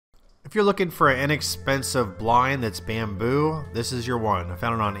If you're looking for an inexpensive blind that's bamboo, this is your one. I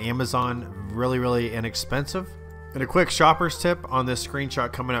found it on Amazon, really inexpensive. And a quick shopper's tip on this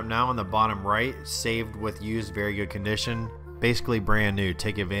screenshot coming up now on the bottom right, saved with used, very good condition. Basically brand new.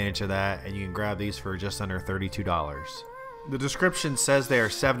 Take advantage of that, and you can grab these for just under $32. The description says they are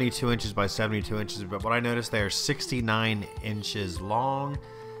 72 inches by 72 inches, but what I noticed, they are 69 inches long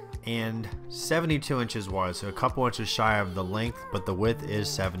and 72 inches wide, so a couple inches shy of the length, but the width is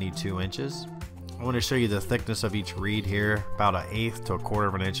 72 inches. I want to show you the thickness of each reed here, about 1/8 to 1/4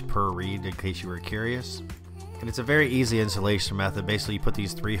 of an inch per reed, in case you were curious. And it's a very easy installation method. Basically, you put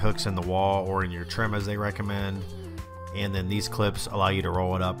these 3 hooks in the wall or in your trim as they recommend, and then these clips allow you to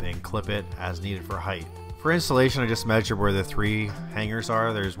roll it up and clip it as needed for height. For installation, I just measured where the 3 hangers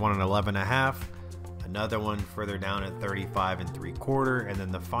are. There's one at 11.5, another one further down at 35 3/4, and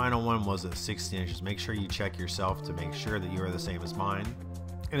then the final one was at 60 inches. Make sure you check yourself to make sure that you are the same as mine.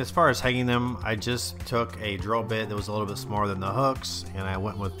 And as far as hanging them, I just took a drill bit that was a little bit smaller than the hooks, and I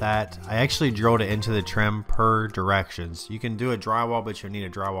went with that. I actually drilled it into the trim per directions. You can do a drywall, but you'll need a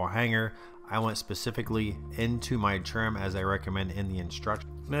drywall hanger. I went specifically into my trim as I recommend in the instructions.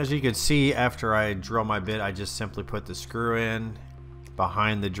 And as you can see, after I drill my bit, I just simply put the screw in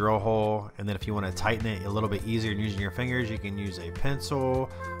behind the drill hole, and then if you want to tighten it a little bit easier than using your fingers, you can use a pencil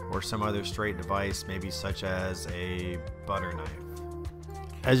or some other straight device, maybe such as a butter knife.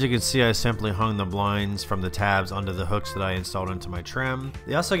 As you can see, I simply hung the blinds from the tabs onto the hooks that I installed into my trim.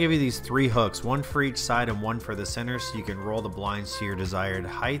 They also give you these 3 hooks, one for each side and one for the center, so you can roll the blinds to your desired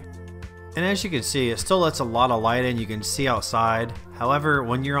height. And as you can see, it still lets a lot of light in. You can see outside. However,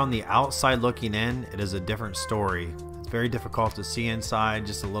 when you're on the outside looking in, it is a different story. It's very difficult to see inside,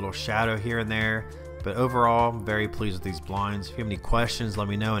 just a little shadow here and there. But overall, I'm very pleased with these blinds. If you have any questions, let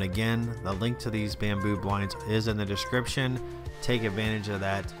me know. And again, the link to these bamboo blinds is in the description. Take advantage of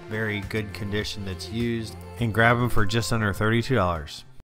that very good condition that's used and grab them for just under $32.